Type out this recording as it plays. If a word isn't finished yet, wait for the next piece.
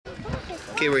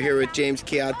Okay, we're here with James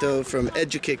Kihato from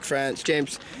EduKick France.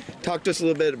 James, talk to us a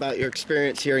little bit about your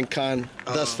experience here in Cannes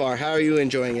thus far. How are you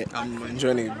enjoying it? I'm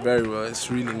enjoying it very well. It's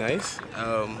really nice.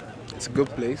 It's a good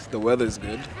place. The weather is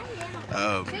good.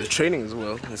 The training as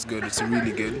well is good. It's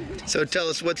really good. So tell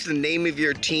us, what's the name of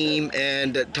your team,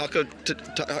 and talk to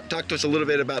us a little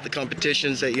bit about the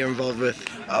competitions that you're involved with.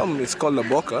 It's called La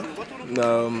Boca.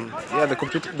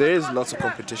 There is lots of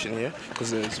competition here because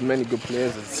there's many good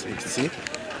players, as you can see,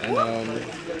 and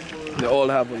they all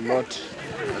have a lot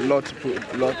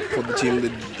for the team.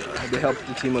 They help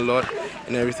the team a lot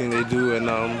in everything they do, and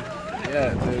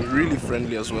they're really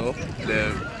friendly as well.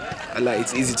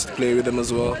 It's easy to play with them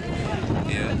as well.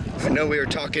 Yeah. I know we were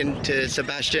talking to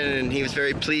Sebastian, and he was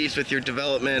very pleased with your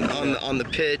development on the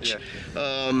pitch.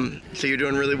 Yeah. So you're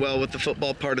doing really well with the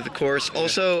football part of the course.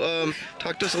 Also,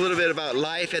 talk to us a little bit about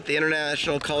life at the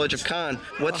International College of Cannes.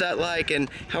 What's that like, and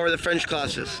how are the French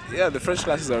classes? Yeah, the French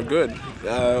classes are good.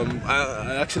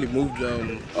 I actually moved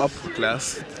up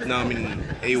class. Now I'm in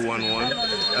A11.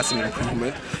 That's an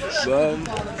improvement.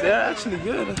 But they're actually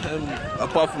good.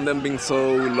 Apart from them being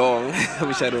so long,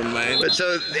 which I don't mind. But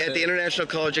so at the International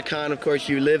College of Cannes, of course,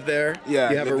 you live there. Yeah.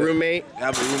 You have a roommate. I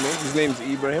have a roommate. His name's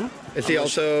Ibrahim. Is he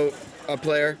also a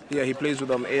player? Yeah, he plays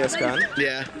with AS Cannes.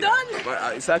 Yeah.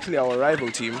 But it's actually our rival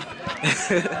team.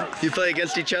 You play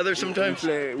against each other sometimes?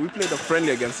 We played a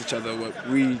friendly against each other, but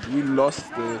we lost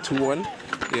the 2-1.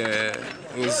 Yeah,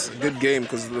 it was a good game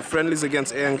because the friendlies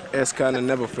against AS Cannes are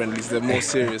never friendlies. They're more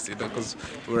serious, because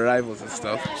we're rivals and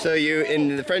stuff. So you,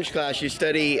 in the French class, you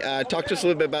study. Talk to us a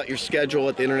little bit about your schedule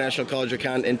at the International College of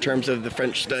Cannes in terms of the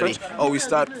French study. We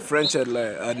start French at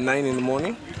 9 in the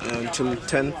morning until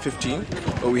 10:15.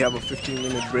 But we have a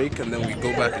 15-minute break, and then we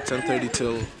go back at 10:30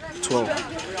 till 12.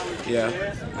 Yeah,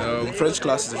 French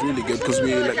class is really good because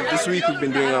this week we've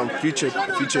been doing future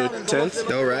tense.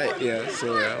 Oh, right. Yeah,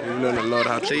 so we learn a lot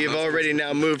how to. So you've already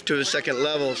now moved to a second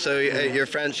level. So your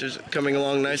French is coming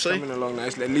along nicely. Coming along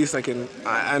nicely. At least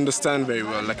I understand very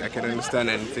well. Like I can understand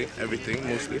everything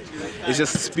mostly. It's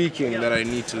just speaking that I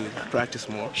need to practice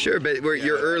more. Sure, but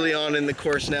you're early on in the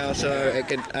course now, so I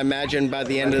could imagine by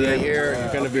the end of the year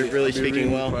you're going to be really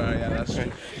speaking well. Yeah, that's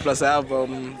true. Plus I have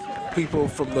people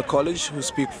from the college who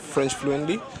speak French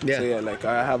fluently. Yeah. So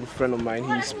I have a friend of mine,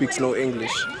 he speaks no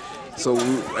English. So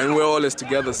we're always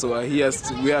together, so we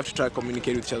have to try to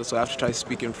communicate with each other. So I have to try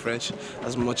speaking French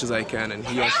as much as I can, and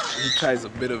he tries a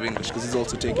bit of English because he's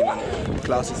also taking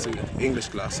English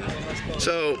classes.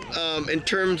 So in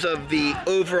terms of the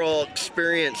overall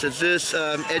experience, is this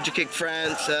EduKick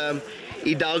France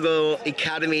Hidalgo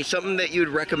Academy something that you'd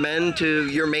recommend to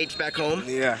your mates back home?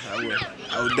 Yeah,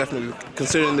 I would definitely,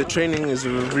 considering the training is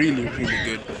really, really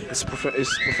good. It's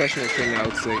professional training, I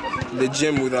would say. The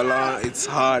gym with Alain, it's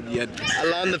hard yet.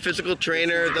 Alain, the physical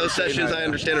trainer, those sessions I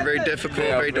understand are very difficult,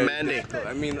 very demanding. Difficult.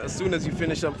 I mean, as soon as you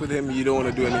finish up with him, you don't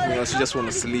want to do anything else. You just want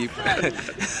to sleep or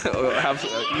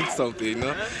eat something,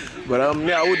 But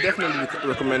I would definitely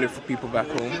recommend it for people back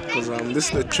home because this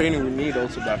is the training we need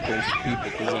also back home for people.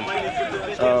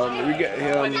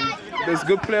 Because there's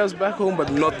good players back home,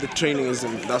 but not the training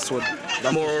isn't. That's more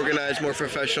organized, more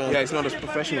professional. Yeah, it's not as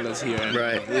professional as here.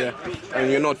 Right. Yeah, and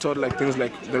you're not taught things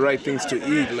like the right things to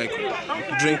eat, like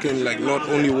drinking, not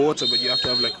only water, but you have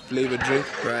to have flavored drink.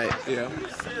 Right. Yeah.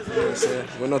 So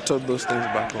we're not taught those things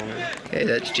back home. Okay,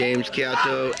 that's James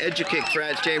Kihato, EduKick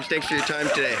France. James, thanks for your time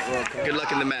today. Welcome. Good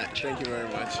luck in the match. Thank you very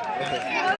much.